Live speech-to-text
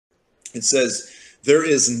It says, there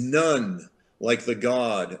is none like the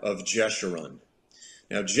God of Jeshurun.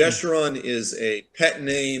 Now, Jeshurun is a pet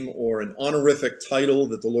name or an honorific title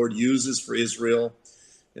that the Lord uses for Israel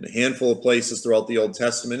in a handful of places throughout the Old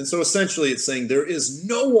Testament. And so essentially it's saying there is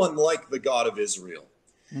no one like the God of Israel.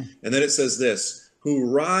 And then it says this, who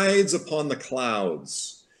rides upon the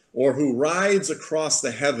clouds, or who rides across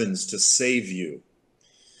the heavens to save you.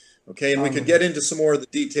 Okay, and we could get into some more of the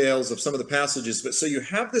details of some of the passages, but so you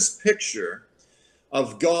have this picture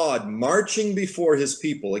of God marching before his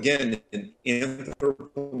people, again, in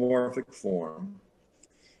anthropomorphic form.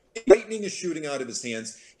 Lightning is shooting out of his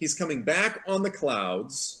hands. He's coming back on the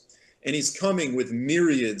clouds, and he's coming with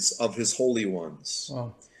myriads of his holy ones.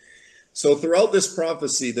 Wow. So throughout this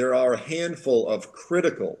prophecy, there are a handful of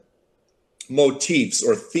critical motifs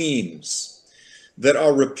or themes that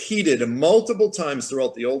are repeated multiple times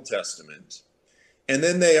throughout the Old Testament. And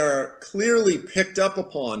then they are clearly picked up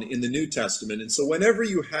upon in the New Testament. And so whenever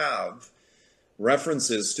you have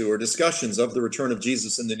references to or discussions of the return of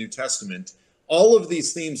Jesus in the New Testament, all of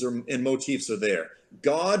these themes and motifs are there.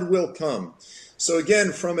 God will come. So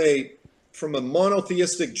again, from a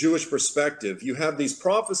monotheistic Jewish perspective, you have these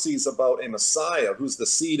prophecies about a Messiah who's the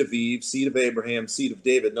seed of Eve, seed of Abraham, seed of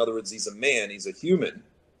David. In other words, he's a man, he's a human.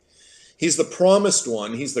 He's the promised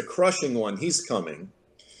one, he's the crushing one, he's coming.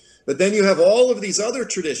 But then you have all of these other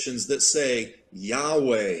traditions that say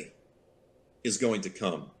Yahweh is going to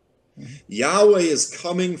come. Mm-hmm. Yahweh is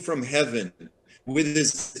coming from heaven with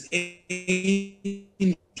his angels.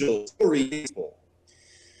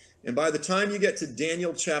 And by the time you get to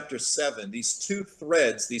Daniel chapter 7, these two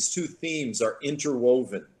threads, these two themes are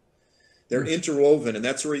interwoven. They're interwoven, and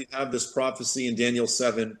that's where you have this prophecy in Daniel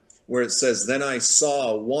 7 where it says, then I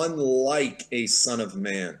saw one like a son of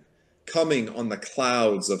man coming on the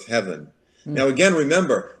clouds of heaven. Now again,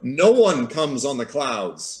 remember, no one comes on the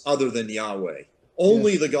clouds other than Yahweh,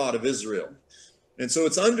 only the God of Israel. And so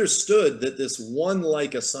it's understood that this one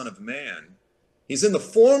like a son of man, he's in the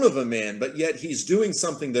form of a man, but yet he's doing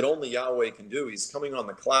something that only Yahweh can do. He's coming on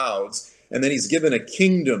the clouds, and then he's given a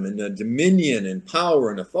kingdom and a dominion and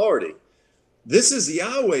power and authority. This is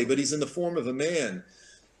Yahweh, but he's in the form of a man.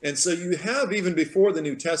 And so you have, even before the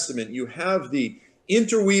New Testament, you have the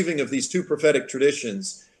interweaving of these two prophetic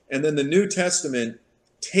traditions, and then the New Testament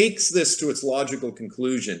takes this to its logical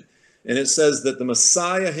conclusion. And it says that the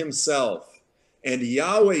Messiah himself and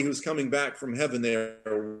Yahweh who's coming back from heaven, they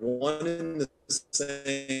are one in the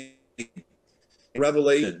same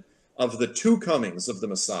revelation of the two comings of the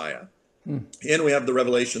Messiah. And we have the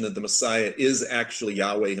revelation that the Messiah is actually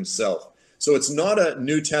Yahweh himself. So it's not a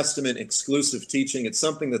New Testament exclusive teaching. It's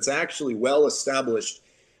something that's actually well established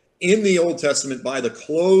in the Old Testament. By the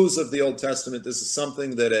close of the Old Testament, this is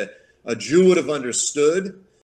something that a Jew would have understood.